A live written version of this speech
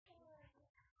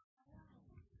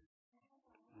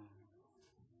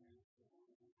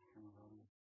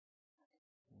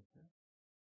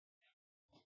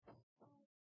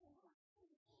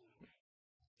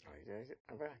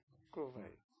Go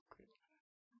vai.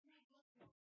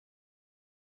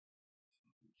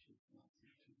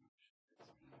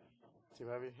 Você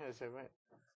vai ver, você vai.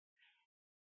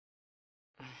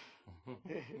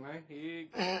 Vai,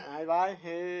 Aí vai,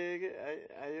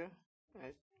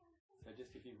 aí. So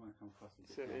just if you want to come across a bit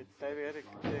So down, it's there,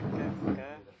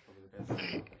 that's probably the best line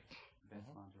to run. That's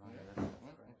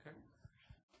great.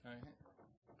 Okay.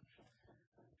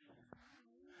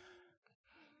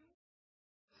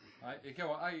 Ai, e ke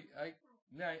wa ai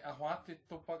nei a hoate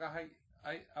topaga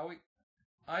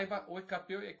ai ba oi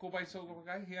kapio e ko bai so go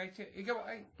gai he ai che e ke wa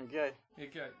ai Okay.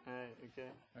 okay.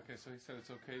 Okay. Okay, so he said it's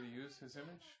okay to use his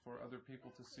image for other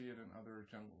people to see it in other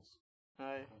jungles.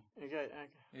 Okay. Okay.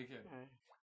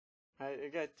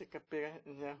 Okay, take a picture.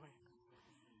 Yeah.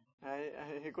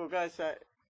 He go guys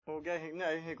okay,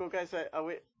 no, he go guys I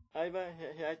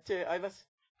was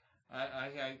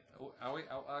Ai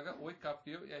aga oi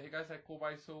kapio e he gai sai ko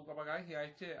bai so go gai he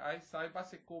ai che ai sai ba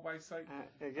se ko bai sai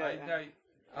ai dai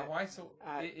a wai so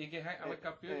e ge hai ai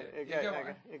kapio e ge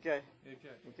wa okay.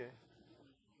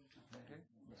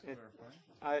 Let's clarify.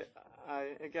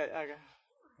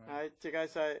 I take I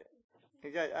say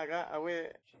aga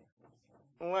away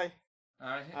why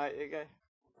okay.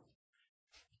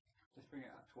 Just bring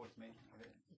it up towards me.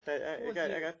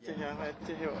 I got to hear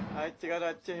I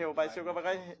got to hear by sugar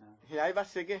bagay I was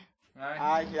sick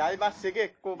I was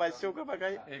sick go by sugar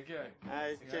bagay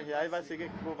I was sick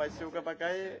go by sugar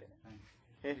bagay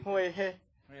hoi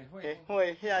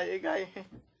I guy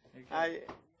I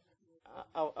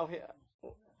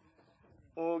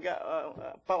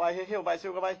bảo ai hiểu bài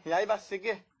siêu các bạn nhảy bác sĩ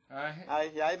kia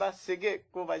nhảy bác sĩ kia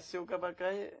cô bài siêu các bạn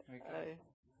cái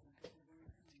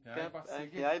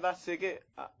nhảy bác sĩ kia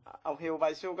ông hiểu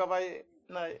bài siêu các bạn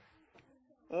này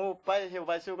bài hiểu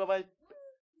bài siêu các bạn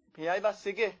nhảy bác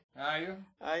sĩ kia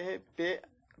ai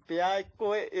bị ai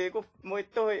cô cô mỗi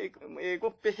tôi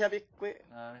cô bị hết bị cô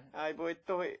ai mỗi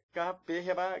tôi cả bị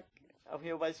hết ba ông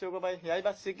hiểu bài siêu các bạn nhảy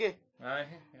bác sĩ kia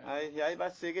ai nhảy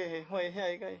bác sĩ kia hồi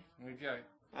hay cái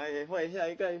ai hồi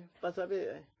hay cái pasabe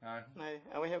này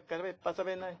ông hiểu cái này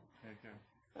pasabe này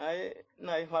ai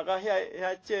này hoặc là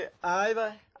hay chơi ai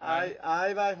vai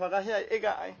hoặc là hay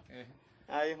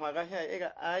ai hoặc là hay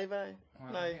ai vai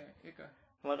này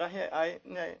hoặc là hay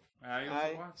này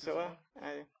ai số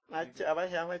ai chơi vai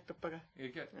hay tụt bạc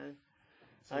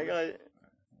ai cái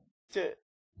chơi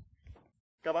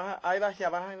các bạn ai vai hay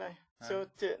vai này số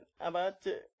chơi bạn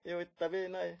chơi yêu tập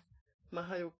này mà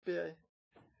hay upi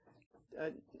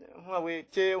hoa về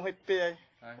chơi hơi pe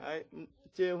ai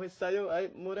chơi hơi sayo ai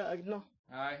mua ra ai no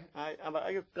ai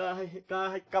bạn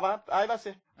các bạn ai bác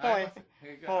sĩ hỏi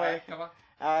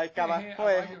ai các bạn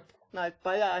hỏi này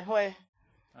phải ai hỏi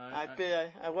ai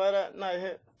pe ai qua ra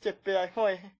này chơi pe ai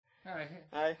hỏi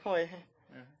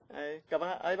ai các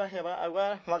bạn ai bác sĩ ai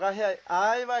qua hoặc là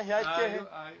ai bác sĩ chơi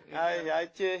ai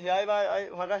chơi ai bác ai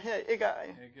hoặc là cái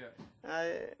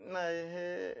ai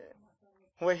này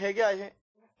hồi cái ai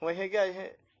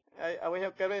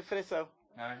hiểu cái này fresh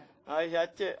ai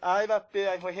chơi ai bác pe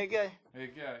ai hồi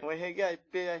cái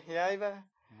pe ai bác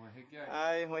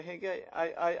ai hồi cái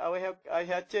ai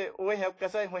hiểu chơi ai hiểu cái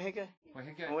sai hồi cái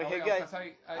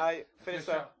ai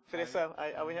fresh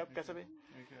ai hiểu cái sai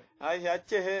ai hiểu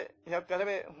chơi hiểu cái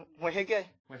này hồi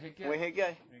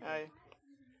cái ai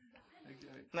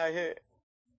này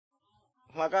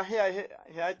hoặc là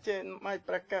hiểu chơi mai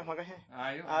prakka hoặc là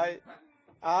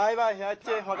ai ba hiểu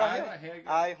chơi hoặc là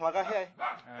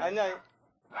ai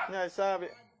này sao vậy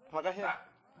hoặc là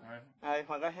ai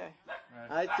hoặc là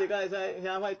ai chơi cái gì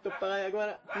hiểu mai tụt bài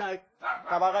cái này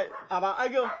các bạn cái ai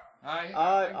kêu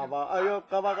ai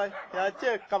các bạn cái hiểu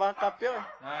chơi các bạn cặp nhau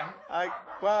ai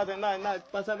qua thế này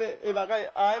pasabe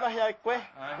ai ba hiểu quay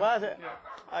qua thế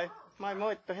ai mai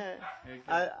mới tới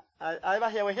ai ba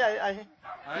hiểu ai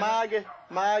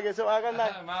mage số ai cái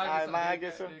này ai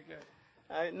mage số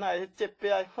ai này chụp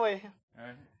ai hoi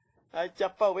ai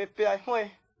chụp vào với ai hoi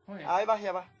ai ba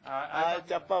hiểu ba ai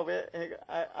chụp vào với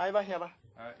ai ba hiểu ba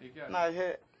này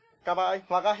he các bạn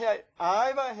hoặc là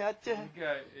ai ba hiểu chứ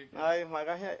ai hoặc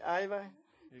là ai ba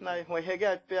này hồi he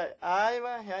cái ai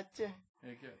ba hiểu chứ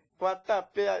quạt ta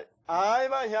ai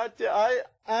ba hiểu chứ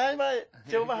ai ba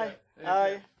chịu ba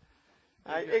ai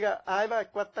ai ba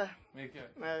quạt ta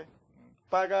này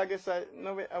paga cái sai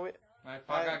nó bị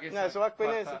này số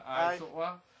quên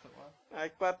ai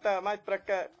quata mai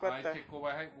praka quata ai ko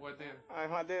vai hai water ai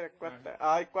water quata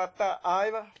ai quata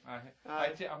ai ba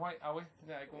ai che awai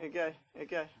ai ko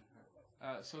okay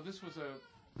so this was a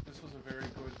very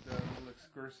good little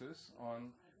excursus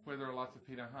on where there are lots of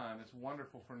Pirahã. It's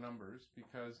wonderful for numbers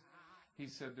because he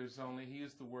said he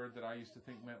used the word that I used to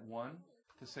think meant one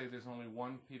to say there's only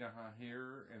one Pirahã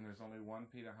here, and there's only one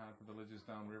Pirahã at the villages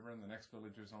downriver, and the next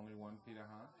village there's only one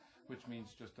Pirahã, which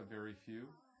means just a very few.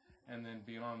 And then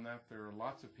beyond that, there are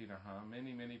lots of Pirahã, many,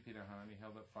 many Pirahã, and he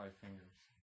held up 5 fingers.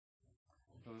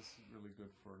 So this is really good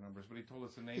for numbers. But he told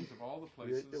us the names of all the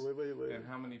places and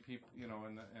how many people, you know,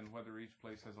 and whether each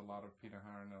place has a lot of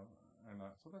Pirahã or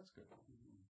not. So that's good.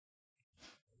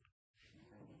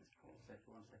 Okay,